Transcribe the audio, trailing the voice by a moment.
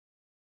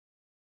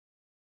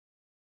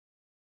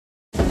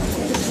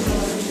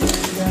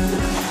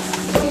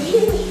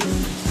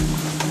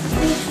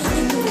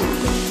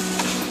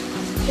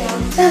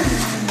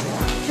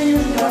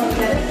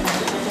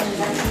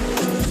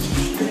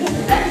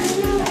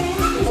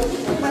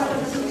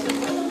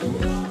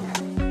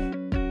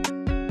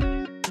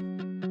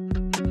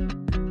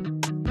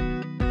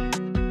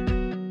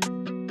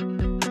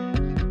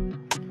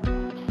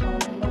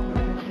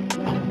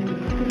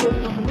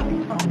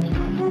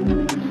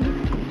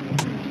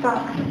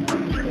Так.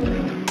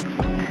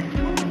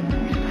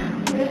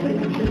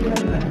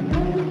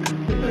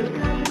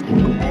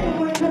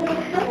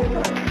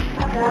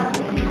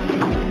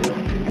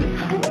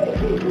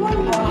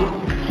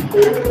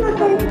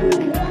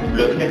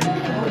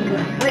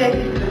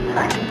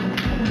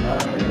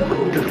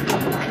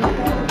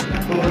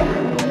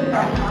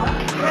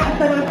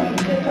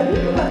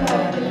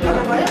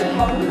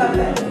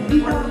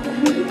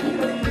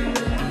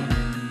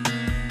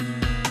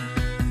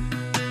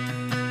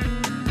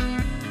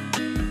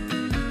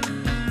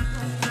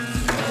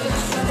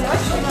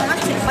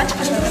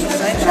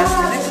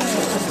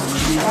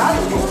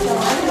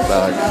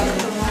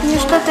 Ну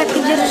что, так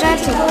и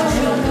держать его?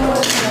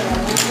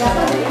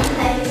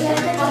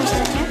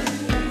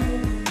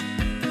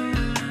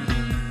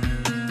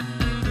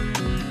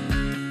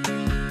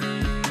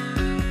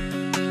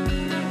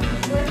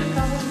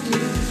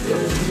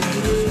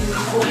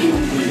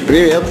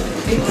 Привет.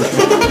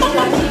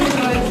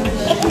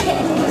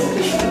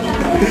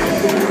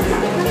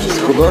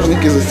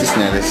 Художники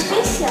застеснялись.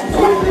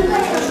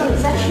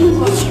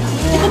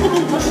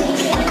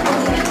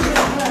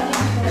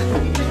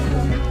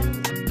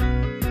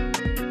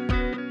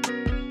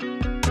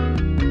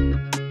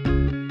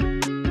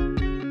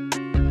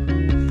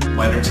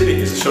 MyDreamCity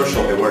is a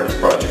social awareness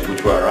project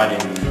which we are running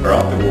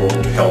around the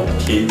world to help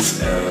kids,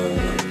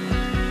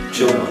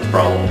 children with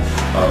problems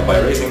by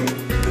raising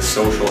the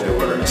social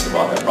awareness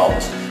about their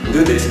problems. We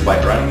do this by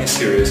running a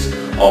series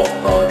of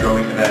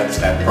drawing events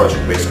and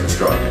project-based on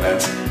drawing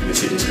events in the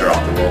cities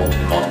around the world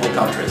in multiple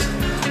countries.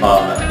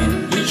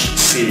 In each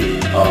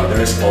city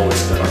there is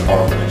always an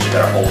orphanage,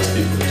 there are always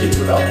people, kids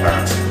without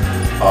parents.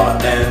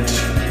 And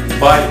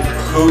by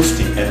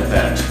hosting an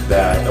event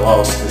that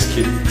allows these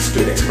kids to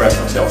express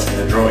themselves in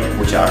the drawing,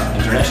 which are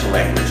international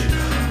language,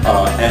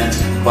 and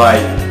by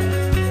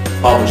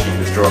publishing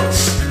these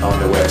drawings on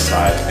the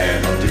website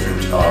and on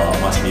different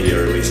mass media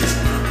releases,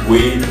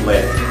 we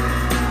let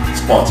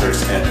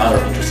sponsors and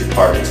other interested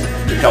parties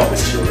to help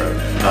these children.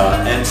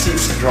 And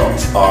since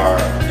drawings are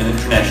an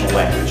international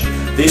language,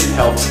 this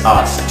helps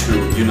us to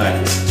unite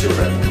these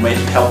children,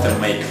 help them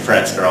make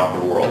friends around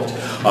the world,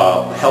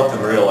 help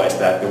them realize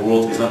that the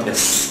world is not a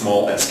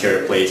small and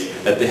scary place,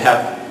 that they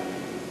have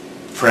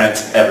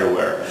friends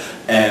everywhere.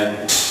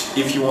 And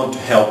if you want to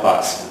help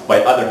us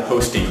by either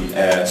hosting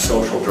a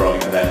social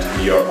drawing event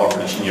in your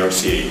orphanage in your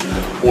city,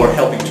 or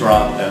helping to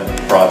run a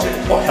project,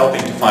 or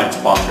helping to find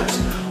sponsors,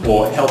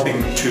 or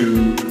helping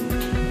to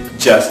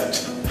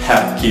just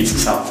have kids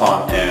some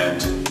fun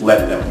and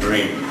let them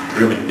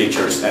dreaming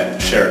pictures and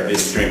share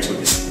these dreams with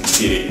this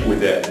city, with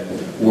the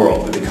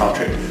world, with the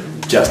country,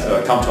 just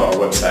come to our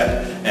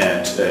website,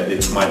 and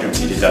it's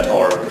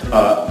mydreamcity.org,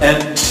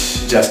 and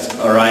just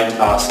write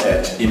us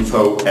at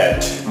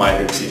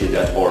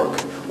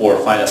info@mydreamcity.org, or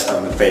find us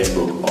on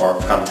Facebook or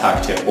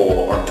Contact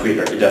or on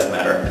Twitter, it doesn't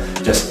matter.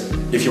 Just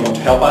if you want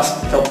to help us,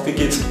 help the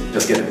kids,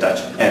 just get in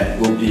touch and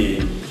we'll be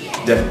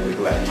definitely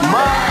glad.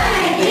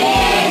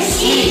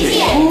 MyDreamCity!